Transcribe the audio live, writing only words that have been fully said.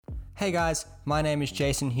Hey guys, my name is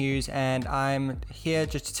Jason Hughes and I'm here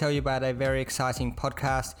just to tell you about a very exciting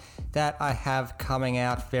podcast that I have coming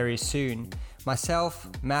out very soon. Myself,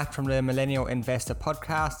 Matt from the Millennial Investor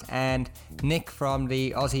Podcast, and Nick from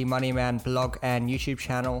the Aussie Moneyman blog and YouTube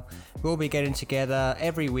channel will be getting together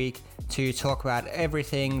every week to talk about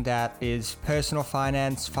everything that is personal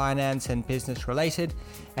finance, and business related,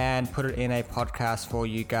 and put it in a podcast for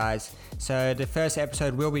you guys. So the first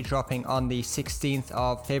episode will be dropping on the 16th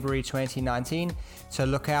of February 2019, so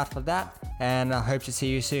look out for that, and I hope to see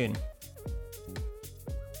you soon.